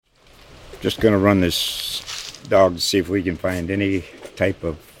Just going to run this dog to see if we can find any type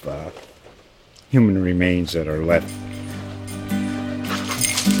of human remains that are left.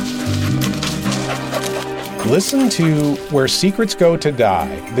 Listen to Where Secrets Go to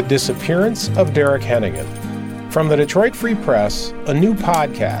Die, The Disappearance of Derek Hennigan. From the Detroit Free Press, a new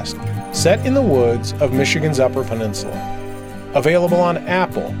podcast set in the woods of Michigan's Upper Peninsula. Available on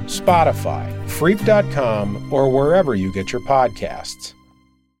Apple, Spotify, Freep.com, or wherever you get your podcasts.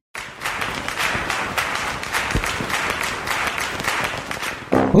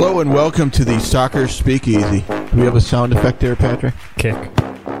 Hello and welcome to the Soccer Speakeasy. Do we have a sound effect there, Patrick? Kick.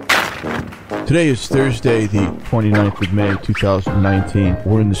 Today is Thursday, the 29th of May, 2019.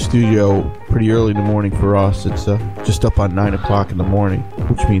 We're in the studio pretty early in the morning for us. It's just up on 9 o'clock in the morning,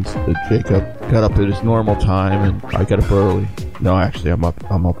 which means that Jacob got up at his normal time and I got up early. No, actually, I'm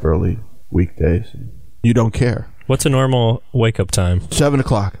up early weekdays. You don't care. What's a normal wake-up time? 7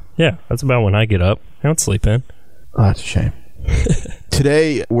 o'clock. Yeah, that's about when I get up. I don't sleep in. Oh, that's a shame.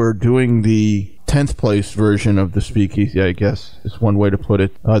 Today, we're doing the 10th place version of the Speakeasy, I guess is one way to put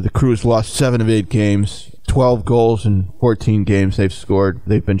it. The Crew's lost 7 of 8 games, 12 goals in 14 games they've scored.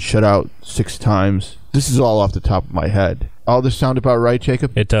 They've been shut out 6 times. This is all off the top of my head. All this sound about right,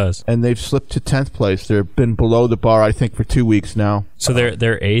 Jacob? It does. And they've slipped to 10th place. They've been below the bar, I think, for 2 weeks now. So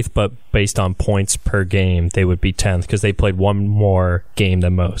they're 8th, but based on points per game, they would be 10th because they played one more game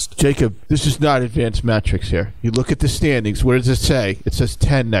than most. Jacob, this is not advanced metrics here. You look at the standings. What does it say? It says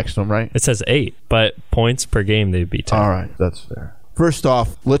 10 next to them, right? It says 8, but points per game, they'd be 10. All right, that's fair. First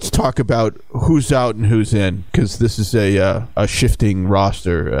off, let's talk about who's out and who's in, because this is a shifting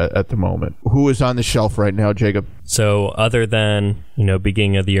roster at the moment. Who is on the shelf right now, Jacob? So other than,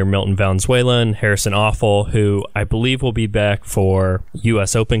 beginning of the year, Milton Valenzuela and Harrison Awful, who I believe will be back for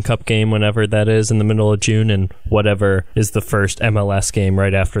U.S. Open Cup game whenever that is in the middle of June, and whatever is the first MLS game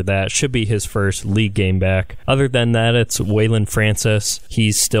right after that should be his first league game back. Other than that, it's Waylon Francis.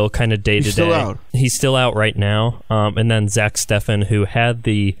 He's still kind of day-to-day. He's still out. He's still out right now. And then Zach Steffen, who had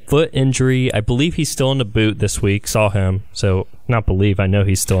the foot injury. I believe he's still in the boot this week. Saw him. So not believe, I know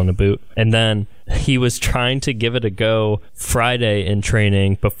he's still in the boot. And then he was trying to give it a go Friday in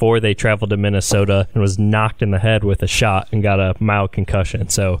training before they traveled to Minnesota and was knocked in the head with a shot and got a mild concussion.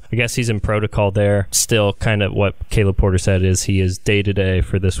 So I guess he's in protocol there. Still kind of what Caleb Porter said is he is day-to-day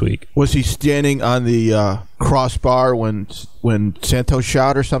for this week. Was he standing on the crossbar when Santos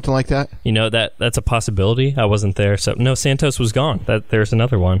shot or something like that? That's a possibility. I wasn't there. So no, Santos was gone. There's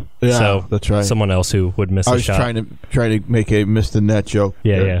another one. Yeah, so that's right. Someone else who would miss a shot. I was trying to make a miss the net joke.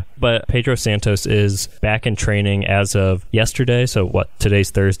 Yeah. But Pedro Santos is back in training as of yesterday. So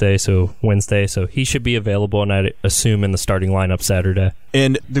today's Thursday, so Wednesday. So he should be available, and I'd assume in the starting lineup Saturday.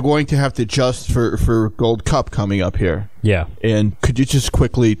 And they're going to have to adjust for Gold Cup coming up here. Yeah. And could you just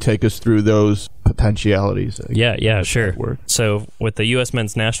quickly take us through those potentialities? Yeah, sure. So with the U.S.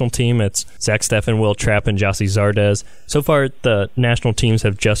 men's national team, it's Zach Steffen, Will Trapp, and Gyasi Zardes. So far, the national teams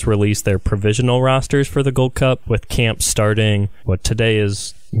have just released their provisional rosters for the Gold Cup, with camp starting, today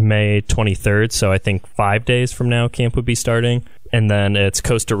is May 23rd, so I think 5 days from now camp would be starting. And then it's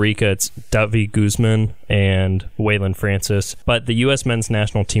Costa Rica, it's Davi Guzman and Waylon Francis. But the U.S. men's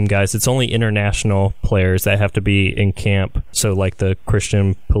national team guys, it's only international players that have to be in camp. So like the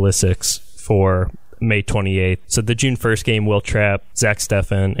Christian Pulisic for May 28th. So the June 1st game, Will Trapp, Zach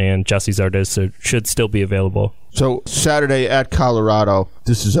Steffen, and Gyasi Zardes should still be available. So Saturday at Colorado,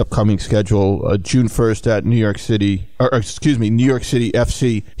 this is upcoming schedule, June 1st at New York City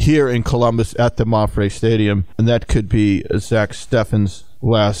FC here in Columbus at the Mafre Stadium. And that could be Zach Steffen's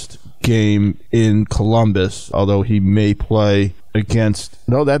last game in Columbus, although he may play against...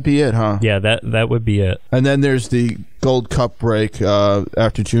 No, that'd be it, huh? Yeah, that would be it. And then there's the Gold Cup break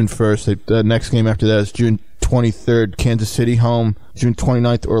after June 1st. The next game after that is June 23rd, Kansas City home. June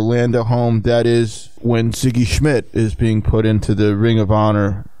 29th, Orlando home. That is when Ziggy Schmidt is being put into the Ring of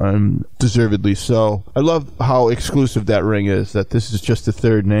Honor, deservedly so. I love how exclusive that ring is, that this is just the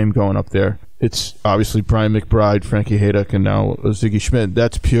third name going up there. It's obviously Brian McBride, Frankie Hayduck, and now Ziggy Schmidt.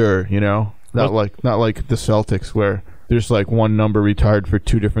 That's pure, Not like the Celtics where there's like one number retired for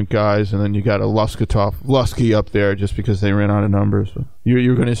 2 different guys, and then you got a Lusky up there just because they ran out of numbers. You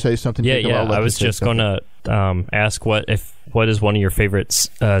were going to say something? Yeah. I was just going to ask what is one of your favorite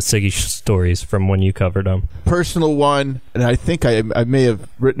Siggy stories from when you covered them? Personal one, and I think I may have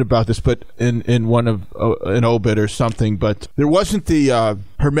written about this, but in one of an obit or something. But there wasn't the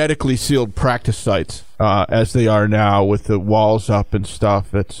hermetically sealed practice sites as they are now with the walls up and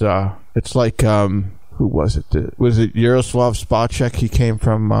stuff. It's like who was it? Was it Yaroslav Spacek? He came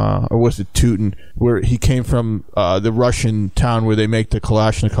from, or was it Teuton? Where he came from the Russian town where they make the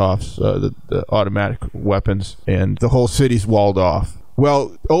Kalashnikovs, the automatic weapons, and the whole city's walled off.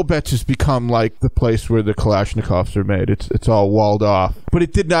 Well, Obetz has become like the place where the Kalashnikovs are made. It's all walled off. But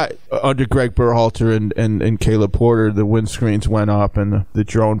it did not, under Greg Berhalter and Caleb Porter, the windscreens went up and the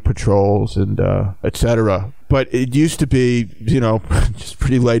drone patrols and et cetera. But it used to be, just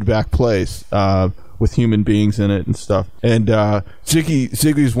pretty laid-back place with human beings in it and stuff. And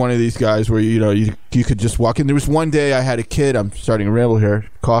Ziggy's one of these guys where, you could just walk in. There was one day I had a kid. I'm starting to ramble here.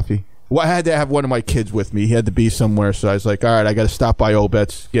 Coffee. Well, I had to have one of my kids with me. He had to be somewhere, so I was like, all right, I got to stop by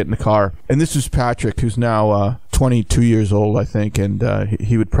Obetz, get in the car. And this is Patrick, who's now 22 years old, I think, and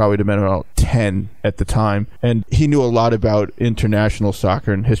he would probably have been about 10 at the time. And he knew a lot about international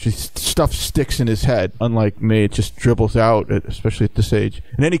soccer and history. Stuff sticks in his head, unlike me. It just dribbles out, especially at this age.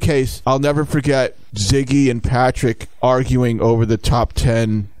 In any case, I'll never forget Ziggy and Patrick arguing over the top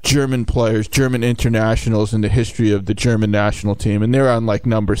 10 German players, German internationals in the history of the German national team, and they're on like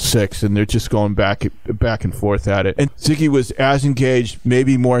number 6, and they're just going back and forth at it. And Ziggy was as engaged,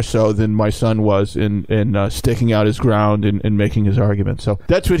 maybe more so than my son was, in sticking out his ground and making his argument. So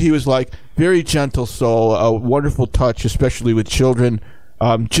that's what he was like. Very gentle soul, a wonderful touch, especially with children.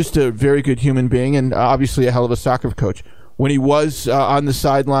 Just a very good human being, and obviously a hell of a soccer coach. When he was on the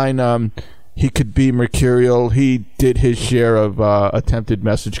sideline, he could be mercurial. He did his share of attempted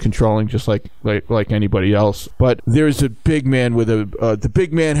message controlling, just like anybody else. But there's a big man with the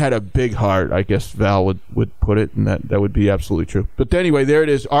big man had a big heart, I guess Val would put it, and that would be absolutely true. But anyway, there it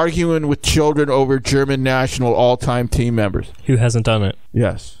is, arguing with children over German national all-time team members. Who hasn't done it?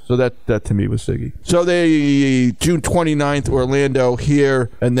 Yes. So that to me was Ziggy. So they June 29th, Orlando here,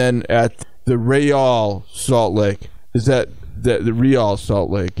 and then at the Real Salt Lake. Is that the Real Salt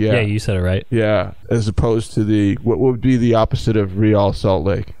Lake? Yeah. Yeah, you said it right. Yeah, as opposed to what would be the opposite of Real Salt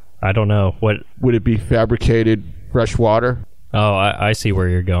Lake? I don't know. What would it be? Fabricated fresh water? Oh, I see where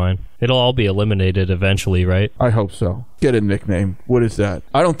you're going. It'll all be eliminated eventually, right? I hope so. Get a nickname. What is that?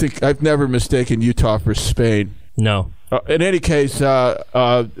 I've never mistaken Utah for Spain. No. In any case, there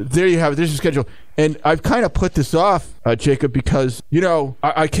you have it. There's a schedule. And I've kind of put this off, Jacob, because,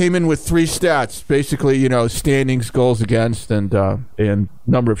 I came in with 3 stats, basically, standings, goals against, and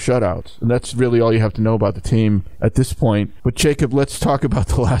number of shutouts. And that's really all you have to know about the team at this point. But, Jacob, let's talk about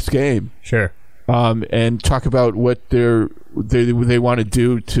the last game. Sure. And talk about what they want to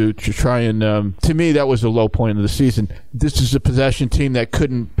do to try and, to me, that was a low point of the season. This is a possession team that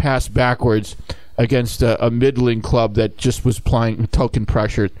couldn't pass backwards against a middling club that just was applying token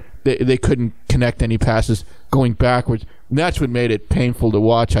pressure. They couldn't connect any passes going backwards. And that's what made it painful to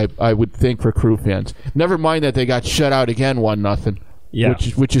watch, I would think, for Crew fans. Never mind that they got shut out again 1-0. Yeah.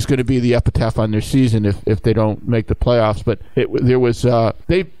 Which is going to be the epitaph on their season if they don't make the playoffs. But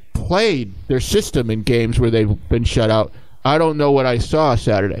they played their system in games where they've been shut out. I don't know what I saw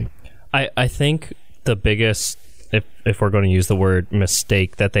Saturday. I think the biggest, if we're going to use the word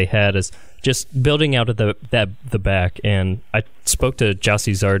mistake that they had, is just building out of the back. And I spoke to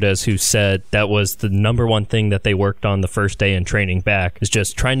Gyasi Zardes, who said that was the number one thing that they worked on the first day in training back, is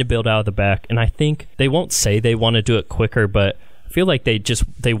just trying to build out of the back. And I think they won't say they want to do it quicker, but I feel like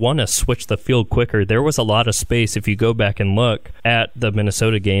they want to switch the field quicker. There was a lot of space. If you go back and look at the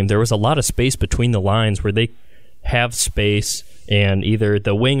Minnesota game, there was a lot of space between the lines where they have space, and either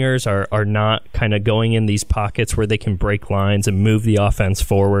the wingers are not kind of going in these pockets where they can break lines and move the offense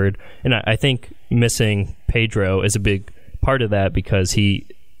forward. And I think missing Pedro is a big part of that, because he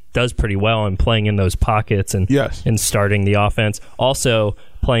does pretty well in playing in those pockets and starting the offense. Also,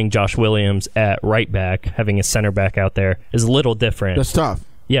 playing Josh Williams at right back, having a center back out there, is a little different. That's tough.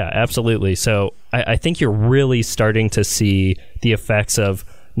 Yeah, absolutely. So I think you're really starting to see the effects of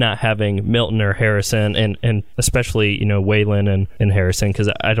not having Milton or Harrison, and especially, Waylon and Harrison, because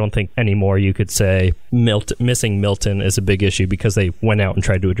I don't think anymore you could say missing Milton is a big issue, because they went out and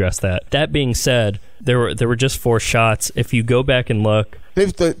tried to address that. That being said, there were just 4 shots. If you go back and look,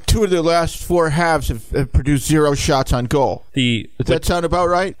 two of their last 4 halves have produced 0 shots on goal. Does that sound about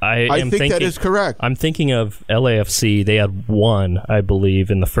right? I think that is correct. I'm thinking of LAFC. They had 1, I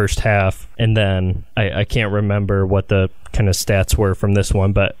believe, in the first half, and then I can't remember what the kind of stats were from this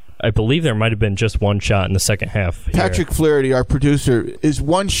one, but I believe there might have been just 1 shot in the second half. Patrick Flaherty, our producer, is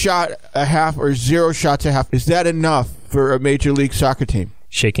 1 shot a half or 0 shots a half, is that enough for a Major League Soccer team?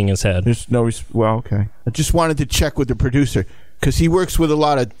 Shaking his head. Well, okay. I just wanted to check with the producer, because he works with a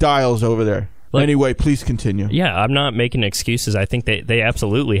lot of dials over there. Anyway, please continue. Yeah, I'm not making excuses. I think they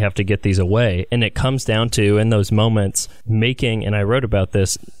absolutely have to get these away. And it comes down to, in those moments, making, and I wrote about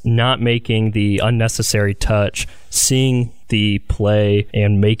this, not making the unnecessary touch, seeing the play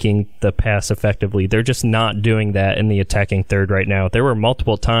and making the pass effectively. They're just not doing that in the attacking third right now. There were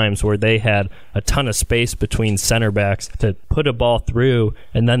multiple times where they had a ton of space between center backs to put a ball through,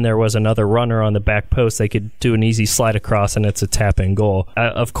 and then there was another runner on the back post. They could do an easy slide across, and it's a tap-in goal.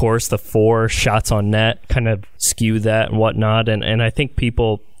 Of course, the 4 shots on net kind of skew that and whatnot, and I think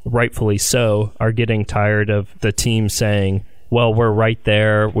people, rightfully so, are getting tired of the team saying, well, we're right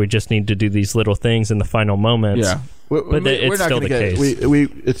there. We just need to do these little things in the final moments. Yeah. But it's still the case.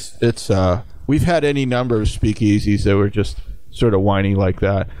 We've had any number of speakeasies that were just sort of whiny like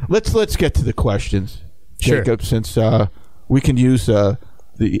that. Let's get to the questions, sure. Jacob, since we can use the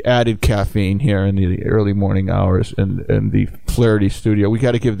added caffeine here in the early morning hours in the Flaherty studio. We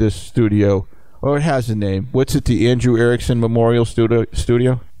got to give this studio, it has a name. What's it? The Andrew Erickson Memorial Studio.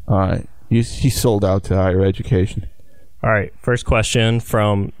 All right, he's sold out to higher education. All right, first question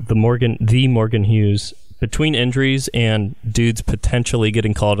from the Morgan Hughes. Between injuries and dudes potentially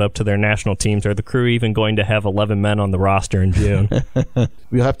getting called up to their national teams, are the Crew even going to have 11 men on the roster in June?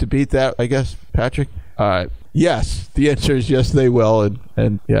 We'll have to beat that, I guess, Patrick. Yes, the answer is yes, they will,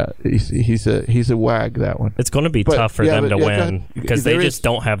 and yeah, he's a wag, that one. It's going to be tough for them to win because they just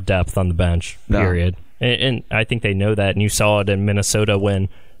don't have depth on the bench. Period. No. And I think they know that, and you saw it in Minnesota when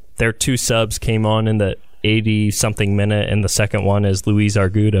their 2 subs came on in the 80-something minute, and the second one is Luis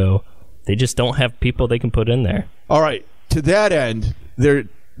Argudo. They just don't have people they can put in there. All right. To that end,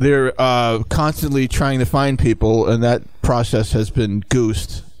 they're constantly trying to find people, and that process has been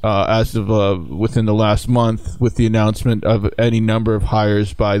goosed as of within the last month with the announcement of any number of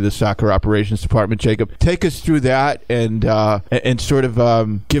hires by the soccer operations department. Jacob, take us through that and sort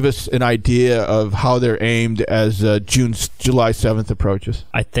of give us an idea of how they're aimed as July 7th approaches.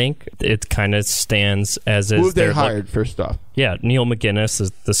 I think it kind of stands as who have they hired first off? Yeah, Neil McGuinness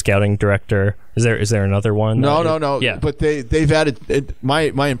is the scouting director. Is there another one? No. Yeah, but they've added.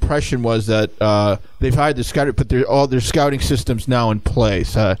 My impression was that they've hired the scouting, but all their scouting systems now in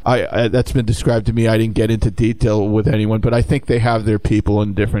place. I that's been described to me. I didn't get into detail with anyone, but I think they have their people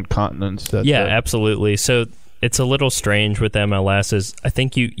in different continents. Absolutely. So it's a little strange with MLS. Is I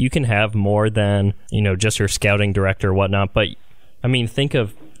think you can have more than just your scouting director or whatnot. But I mean, think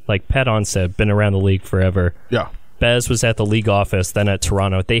of like Pat Onstead, been around the league forever. Yeah. Bez was at the league office, then at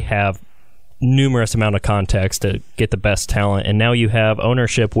Toronto. They have numerous amount of contacts to get the best talent, and now you have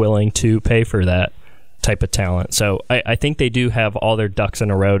ownership willing to pay for that type of talent. So I think they do have all their ducks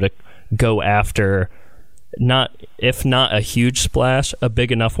in a row to go after, if not a huge splash, a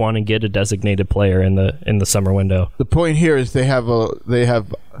big enough one, and get a designated player in the summer window. The point here is they have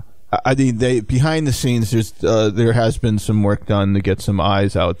behind the scenes. There has been some work done to get some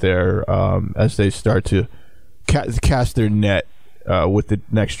eyes out there as they start to cast their net with the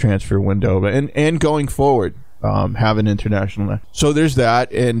next transfer window, and going forward, have an international net. So there's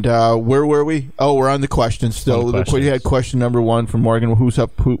that, and where were we? Oh, we're on the questions still. We had question number 1 from Morgan. Who's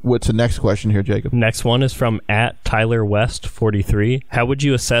up? What's the next question here, Jacob? Next one is from @TylerWest43. How would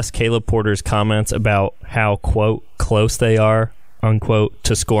you assess Caleb Porter's comments about how, quote, close they are, unquote,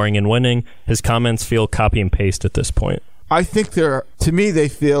 to scoring and winning? His comments feel copy and paste at this point. I think to me, they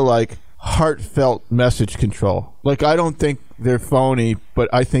feel like heartfelt message control. Like, I don't think they're phony, but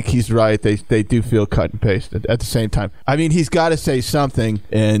I think he's right. They do feel cut and pasted at the same time. I mean, he's got to say something,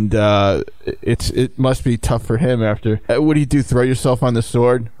 and it must be tough for him after. What do you do, throw yourself on the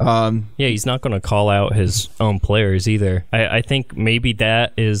sword? Yeah, he's not going to call out his own players either. I think maybe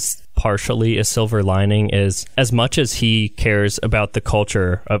that is partially a silver lining, is as much as he cares about the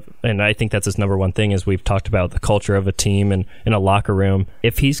culture of, and I think that's his number one thing, is we've talked about the culture of a team and in a locker room.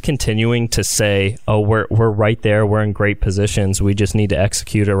 If he's continuing to say, oh, we're right there, we're in great positions, we just need to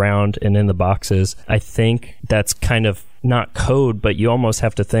execute around and in the boxes, I think that's kind of not code, but you almost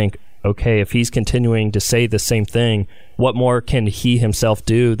have to think, okay, if he's continuing to say the same thing, what more can he himself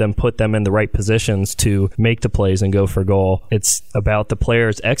do than put them in the right positions to make the plays and go for goal? It's about the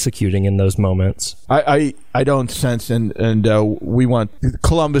players executing in those moments. I don't sense, and we want,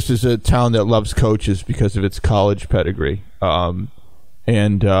 Columbus is a town that loves coaches because of its college pedigree, and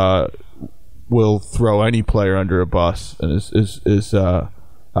will throw any player under a bus, and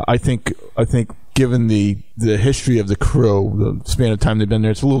I think given the history of the Crew, the span of time they've been there,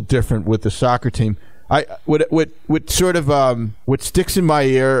 it's a little different with the soccer team. What sticks in my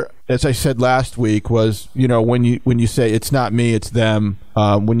ear, as I said last week, was when you say it's not me, it's them.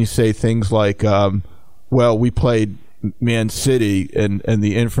 When you say things like, well, we played Man City, and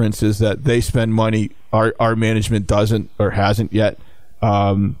the inference is that they spend money our management doesn't or hasn't yet.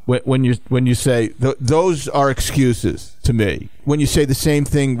 When you say those are excuses to me. When you say the same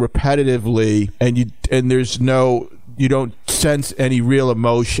thing repetitively and you don't sense any real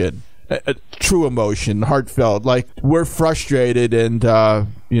emotion, true emotion, heartfelt, like we're frustrated and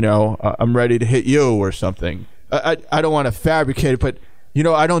I'm ready to hit you or something. I don't want to fabricate it, but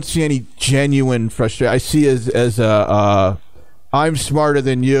I don't see any genuine frustration. I see as I'm smarter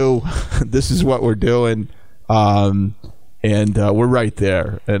than you. This is what we're doing. And we're right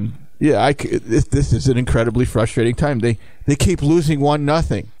there. And yeah, this is an incredibly frustrating time. They keep losing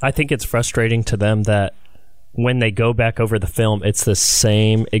 1-0. I think it's frustrating to them that when they go back over the film, it's the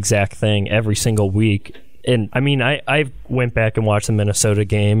same exact thing every single week. And I mean, I went back and watched the Minnesota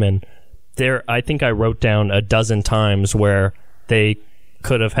game, and I think I wrote down a dozen times where they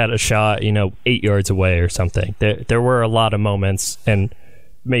could have had a shot, 8 yards away or something. There were a lot of moments, and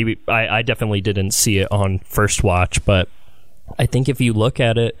maybe I definitely didn't see it on first watch, but I think if you look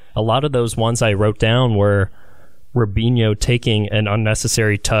at it, a lot of those ones I wrote down were Robinho taking an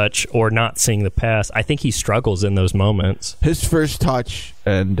unnecessary touch or not seeing the pass. I think he struggles in those moments. His first touch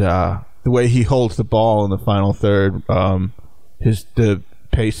and the way he holds the ball in the final third, the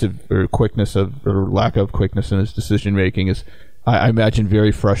pace or quickness or lack of quickness in his decision making is, I imagine,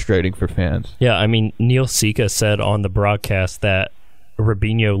 very frustrating for fans. Yeah, I mean, Neil Sika said on the broadcast that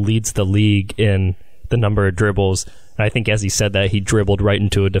Robinho leads the league in the number of dribbles. And I think as he said that, he dribbled right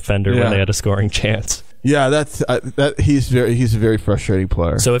into a defender when they had a scoring chance. Yeah, he's a very frustrating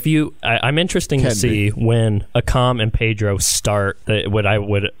player. So I'm interested to see when Akam and Pedro start, what I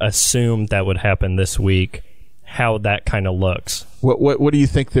would assume that would happen this week, how that kind of looks. What do you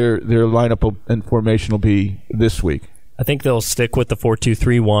think their lineup and formation will be this week? I think they'll stick with the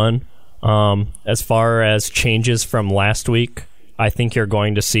 4-2-3-1. As far as changes from last week, I think you're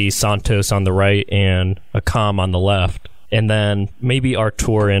going to see Santos on the right and Akam on the left. And then maybe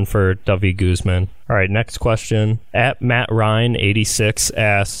Artur in for David Guzman. All right, next question. At Matt Ryan 86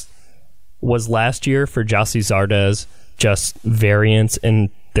 asks, was last year for Gyasi Zardes just variance in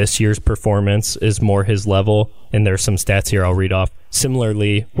this year's performance is more his level? And there's some stats here I'll read off.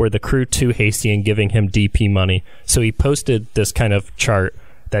 Similarly, were the crew too hasty in giving him DP money? So he posted this kind of chart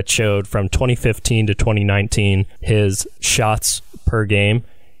that showed from 2015 to 2019 his shots per game.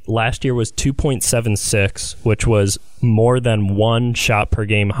 Last year was 2.76, which was more than one shot per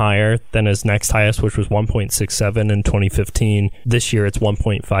game higher than his next highest, which was 1.67 in 2015. This year it's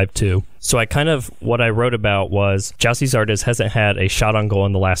 1.52. So what I wrote about was Gyasi Zardes hasn't had a shot on goal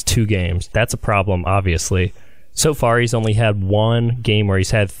in the last 2 games. That's a problem, obviously. So far, he's only had one game where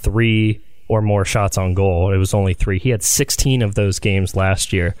he's had 3 or more shots on goal. It was only 3. He had 16 of those games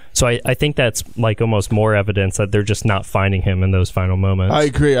last year. So I think that's like almost more evidence that they're just not finding him in those final moments. I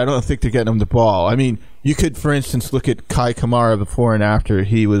agree. I don't think they're getting him the ball. I mean, you could, for instance, look at Kai Kamara before and after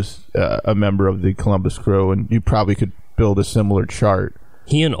he was a member of the Columbus Crew, and you probably could build a similar chart.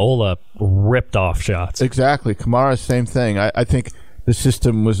 He and Ola ripped off shots. Exactly. Kamara, same thing. I think the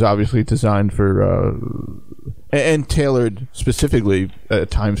system was obviously designed for and tailored specifically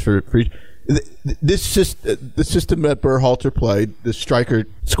at times for the system that Berhalter played. The striker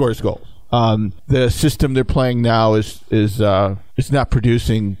scores goals. The system they're playing now is not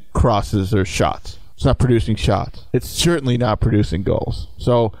producing crosses or shots. It's not producing shots. It's certainly not producing goals.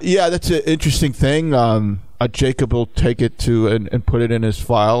 So yeah, that's an interesting thing. Jacob will take it and put it in his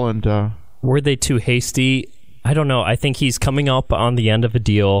file. And were they too hasty? I don't know. I think he's coming up on the end of a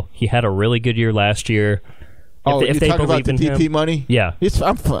deal. He had a really good year last year. If they talking about the DP money? Yeah.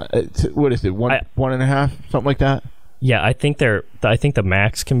 I'm fine. What is it? 1.5, something like that? Yeah, I think the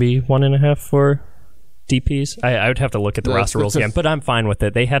max can be 1.5 for DPs. I would have to look at the roster rules again, but I'm fine with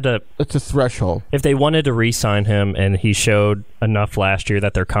it. They had to. It's a threshold. If they wanted to re-sign him and he showed enough last year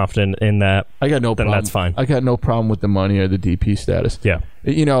that they're confident in that, I got no problem. That's fine. I got no problem with the money or the DP status. Yeah.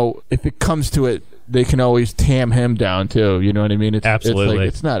 If it comes to it, they can always tam him down too. You know what I mean? Absolutely.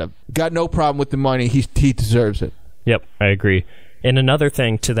 It's not got no problem with the money. He deserves it. Yep, I agree. And another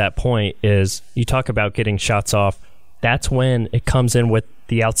thing to that point is you talk about getting shots off. That's when it comes in with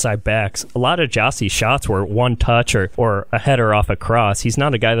the outside backs. A lot of Gyasi's shots were one touch or a header off a cross. He's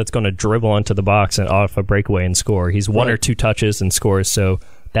not a guy that's going to dribble into the box and off a breakaway and score. He's one or two touches and scores. So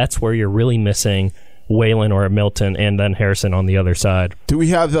that's where you're really missing Whalen or Milton and then Harrison on the other side. Do we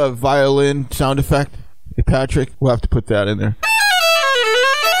have the violin sound effect? Hey, Patrick, we'll have to put that in there.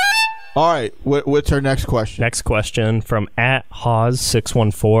 All right, what's our next question? Next question from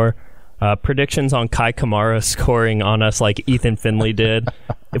 @Hawes614. Predictions on Kai Kamara scoring on us like Ethan Finley did.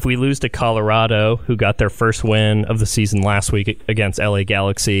 if we lose to Colorado, who got their first win of the season last week against LA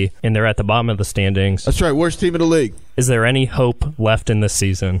Galaxy, and they're at the bottom of the standings. That's right, worst team in the league. Is there any hope left in this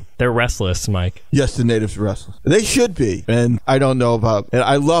season? They're restless, Mike. Yes, the natives are restless. They should be. And I don't know about... And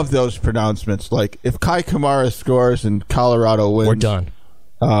I love those pronouncements. Like, if Kai Kamara scores and Colorado wins... We're done.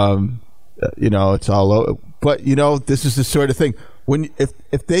 It's all over. But, this is the sort of thing.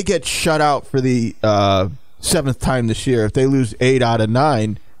 If they get shut out for the 7th time this year, if they lose 8 out of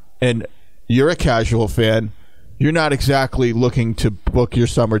 9, and you're a casual fan... You're not exactly looking to book your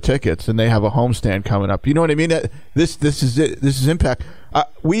summer tickets, and they have a homestand coming up. You know what I mean? This is it. This is impact.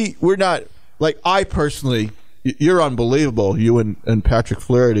 We're not, like, I personally, you're unbelievable. You and Patrick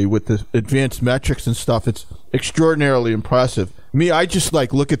Flaherty with the advanced metrics and stuff. It's extraordinarily impressive. Me, I just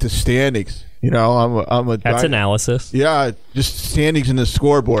look at the standings. That's analysis. Yeah, just standings in the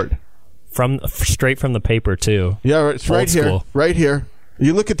scoreboard. Straight from the paper too. Yeah, it's right here. School. Right here.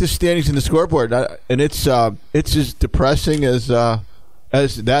 You look at the standings in the scoreboard, and it's as depressing as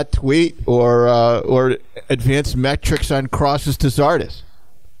that tweet or advanced metrics on crosses to Zardes.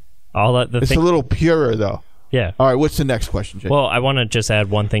 It's a little purer, though. Yeah. All right, what's the next question, Jay? Well, I want to just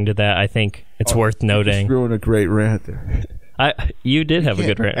add one thing to that. I think it's worth noting. You're ruining a great rant there. You did have a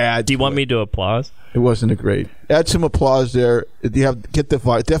good rant. Do you want me to applause? It wasn't a great. Add some applause there.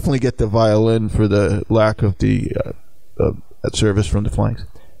 Definitely get the violin for the lack of the service from the flanks.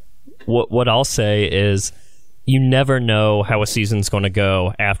 What I'll say is, you never know how a season's going to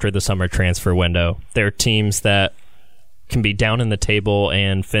go after the summer transfer window. There are teams that can be down in the table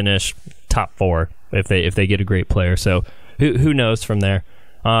and finish top 4 if they get a great player. So who knows from there?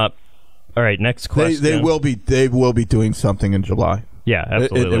 All right, next question. They will be doing something in July. Yeah,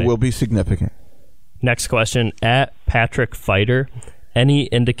 absolutely. It will be significant. Next question, at Patrick Fighter. Any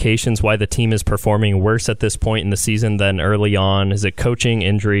indications why the team is performing worse at this point in the season than early on? Is it coaching,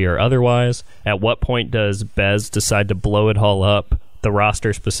 injury, or otherwise? At what point does Bez decide to blow it all up, the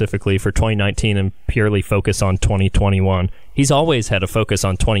roster specifically for 2019, and purely focus on 2021? He's always had a focus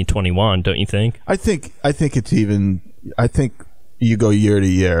on 2021, don't you think? I think it's even. I think you go year to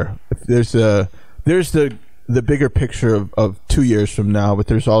year. There's the bigger picture of 2 years from now, but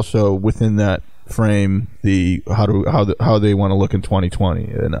there's also within that frame how they want to look in 2020,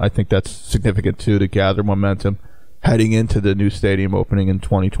 and I think that's significant too, to gather momentum heading into the new stadium opening in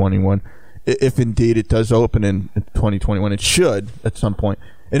 2021. If indeed it does open in 2021, it should at some point.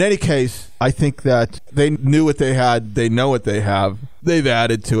 In any case, I think that they knew what they had, they know what they have, they've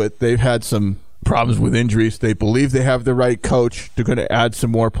added to it. They've had some problems with injuries. They believe they have the right coach. They're going to add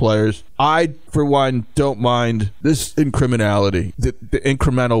some more players. I, for one, don't mind this incrementality. The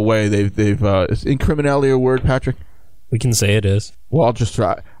incremental way they've is incrementality a word, Patrick? We can say it is. Well, I'll just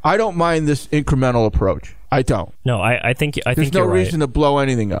try. I don't mind this incremental approach. I don't. No, I think there's no reason to blow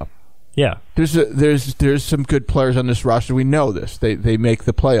anything up. Yeah. There's some good players on this roster. We know this. They make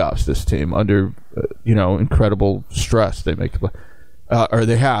the playoffs, this team, under incredible stress. They make the playoffs. Or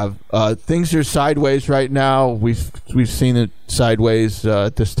they have. Things are sideways right now. We've seen it sideways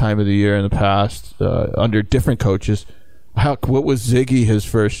at this time of the year in the past under different coaches. What was Ziggy his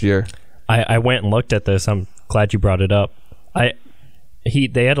first year? I went and looked at this. I'm glad you brought it up.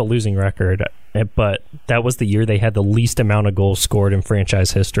 They had a losing record, but that was the year they had the least amount of goals scored in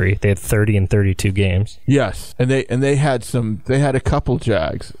franchise history. They had 30 in 32 games. Yes, and they had a couple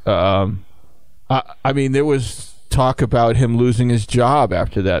jags. I mean, there was talk about him losing his job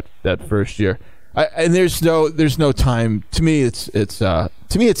after that first year, and there's no time. To me, it's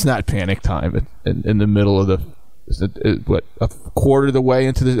not panic time in the middle of the a quarter of the way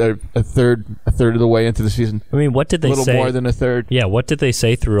into a third of the way into the season. I mean, what did they say? A little more than a third. Yeah, what did they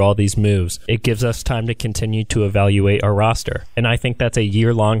say through all these moves? It gives us time to continue to evaluate our roster, and I think that's a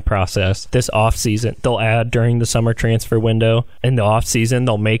year-long process. This offseason, they'll add during the summer transfer window. In the offseason,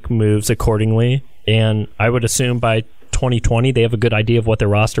 they'll make moves accordingly. And I would assume by 2020, they have a good idea of what their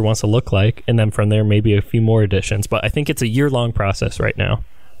roster wants to look like. And then from there, maybe a few more additions. But I think it's a year-long process right now.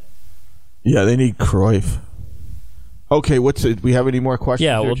 Yeah, they need Cruyff. Okay, we have any more questions?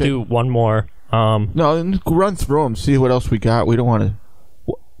 Yeah, we'll do one more. No, run through them, see what else we got. We don't want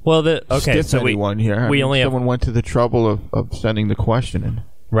to stiff anyone here. Someone went to the trouble of sending the question in.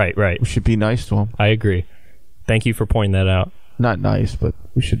 Right. We should be nice to them. I agree. Thank you for pointing that out. Not nice, but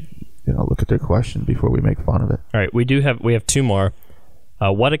we should... look at their question before we make fun of it. All right, we have two more.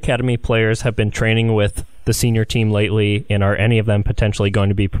 What academy players have been training with the senior team lately, and are any of them potentially going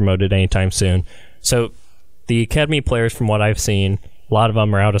to be promoted anytime soon? So the academy players, from what I've seen, a lot of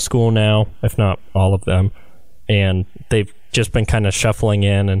them are out of school now, if not all of them, and they've just been kind of shuffling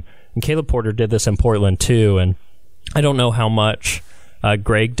in. And Caleb Porter did this in Portland too, and I don't know how much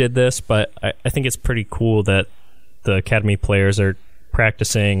Greg did this, but I think it's pretty cool that the academy players are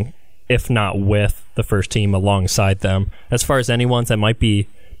practicing, if not with the first team, alongside them. As far as any ones that might be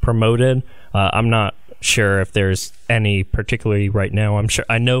promoted, I'm not sure if there's any particularly right now.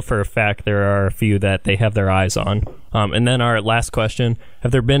 I know for a fact there are a few that they have their eyes on. And then our last question,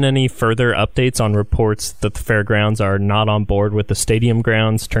 have there been any further updates on reports that the fairgrounds are not on board with the stadium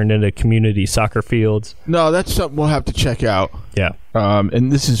grounds turned into community soccer fields? No, that's something we'll have to check out. Yeah.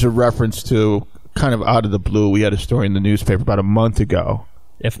 And this is a reference to kind of out of the blue. We had a story in the newspaper about a month ago.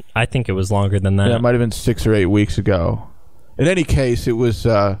 I think it was longer than that. Yeah, it might have been 6 or 8 weeks ago. In any case, it was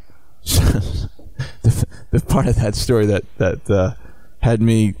the part of that story that had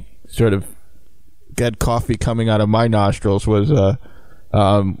me sort of get coffee coming out of my nostrils was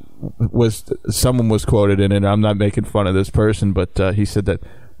someone was quoted in it. I'm not making fun of this person, but he said that,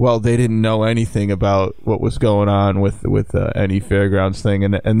 well, they didn't know anything about what was going on with any fairgrounds thing,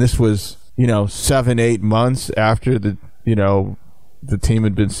 and this was 7-8 months after the team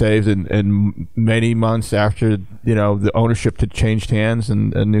had been saved, and many months after the ownership had changed hands,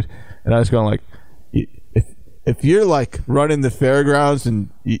 and I was going like, if you're like running the fairgrounds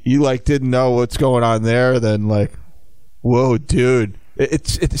and you like didn't know what's going on there, then like, whoa, dude,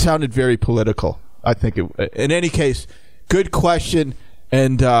 it sounded very political. I think in any case, good question,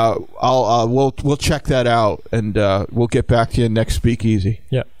 and we'll check that out, and we'll get back to you next Speakeasy.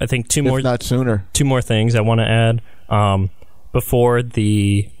 Yeah, I think if not sooner. 2 more things I want to add. Before want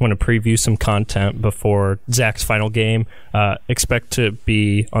to preview some content before Zach's final game. Expect to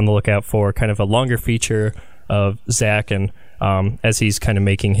be on the lookout for kind of a longer feature of Zach, and as he's kind of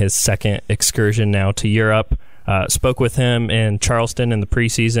making his second excursion now to Europe. Spoke with him in Charleston in the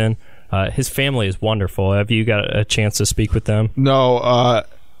preseason. His family is wonderful. Have you got a chance to speak with them? No,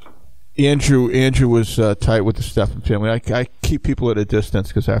 Andrew was tight with the Steffen family. I keep people at a distance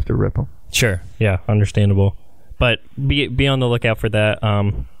because I have to rip them. Sure, yeah, understandable. But be on the lookout for that.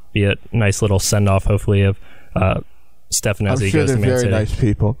 Be a nice little send-off, hopefully, of Steffen as he goes to Man City. I'm sure they're very nice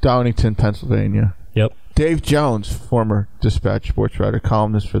people. Downingtown, Pennsylvania. Yep. Dave Jones, former Dispatch sports writer,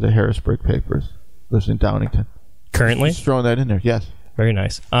 columnist for the Harrisburg papers, lives in Downingtown. Currently? Just throwing that in there, yes. Very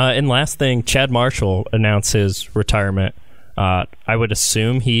nice. And last thing, Chad Marshall announced his retirement. I would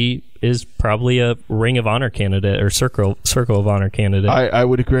assume he is probably a Ring of Honor candidate or Circle of Honor candidate. I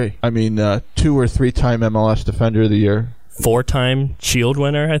would agree. I mean, 2 or 3-time MLS Defender of the Year. 4-time Shield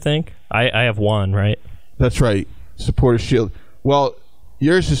winner, I think. I have 1, right? That's right. Supporter Shield. Well,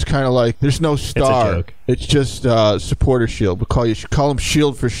 yours is kind of like, there's no star. It's a joke. It's just Supporter Shield. You should call him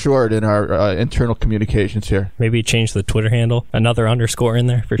Shield for short in our internal communications here. Maybe change the Twitter handle. Another underscore in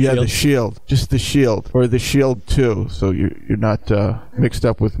there for Shield. Yeah, the Shield. Just the Shield. Or the Shield 2, so you're not mixed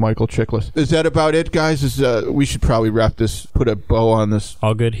up with Michael Chiklis. Is that about it, guys? We should probably wrap this, put a bow on this.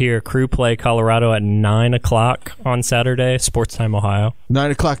 All good here. Crew play Colorado at 9 o'clock on Saturday. Sports Time, Ohio.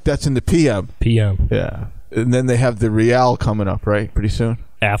 9 o'clock, that's in the PM. PM. Yeah. And then they have the Real coming up, right? Pretty soon?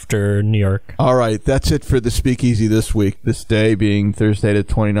 After New York. All right, that's it for the Speakeasy this week, this day being Thursday the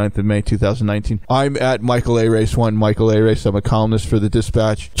 29th of May 2019. I'm at Michael A. Race 1, Michael A. Race. I'm a columnist for the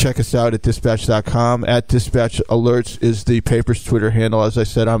Dispatch. Check us out at dispatch.com. At Dispatch Alerts is the paper's Twitter handle. As I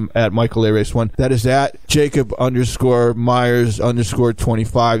said, I'm at Michael A. Race 1. That is at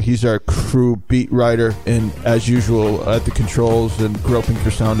Jacob_Myers_25. He's our crew beat writer, and as usual at the controls and groping for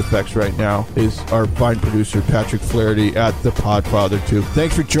sound effects right now is our fine producer Patrick Flaherty at the Podfather 2.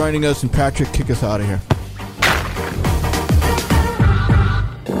 Thanks for joining us, and Patrick, kick us out of here.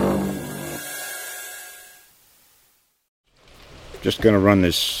 Just going to run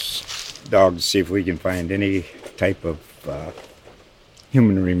this dog to see if we can find any type of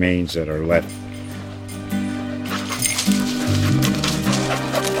human remains that are left.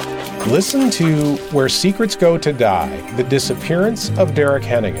 Listen to Where Secrets Go to Die, The Disappearance of Derek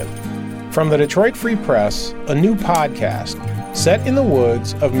Hennigan. From the Detroit Free Press, a new podcast set in the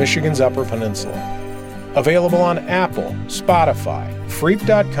woods of Michigan's Upper Peninsula. Available on Apple, Spotify,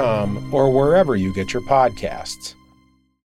 Freep.com, or wherever you get your podcasts.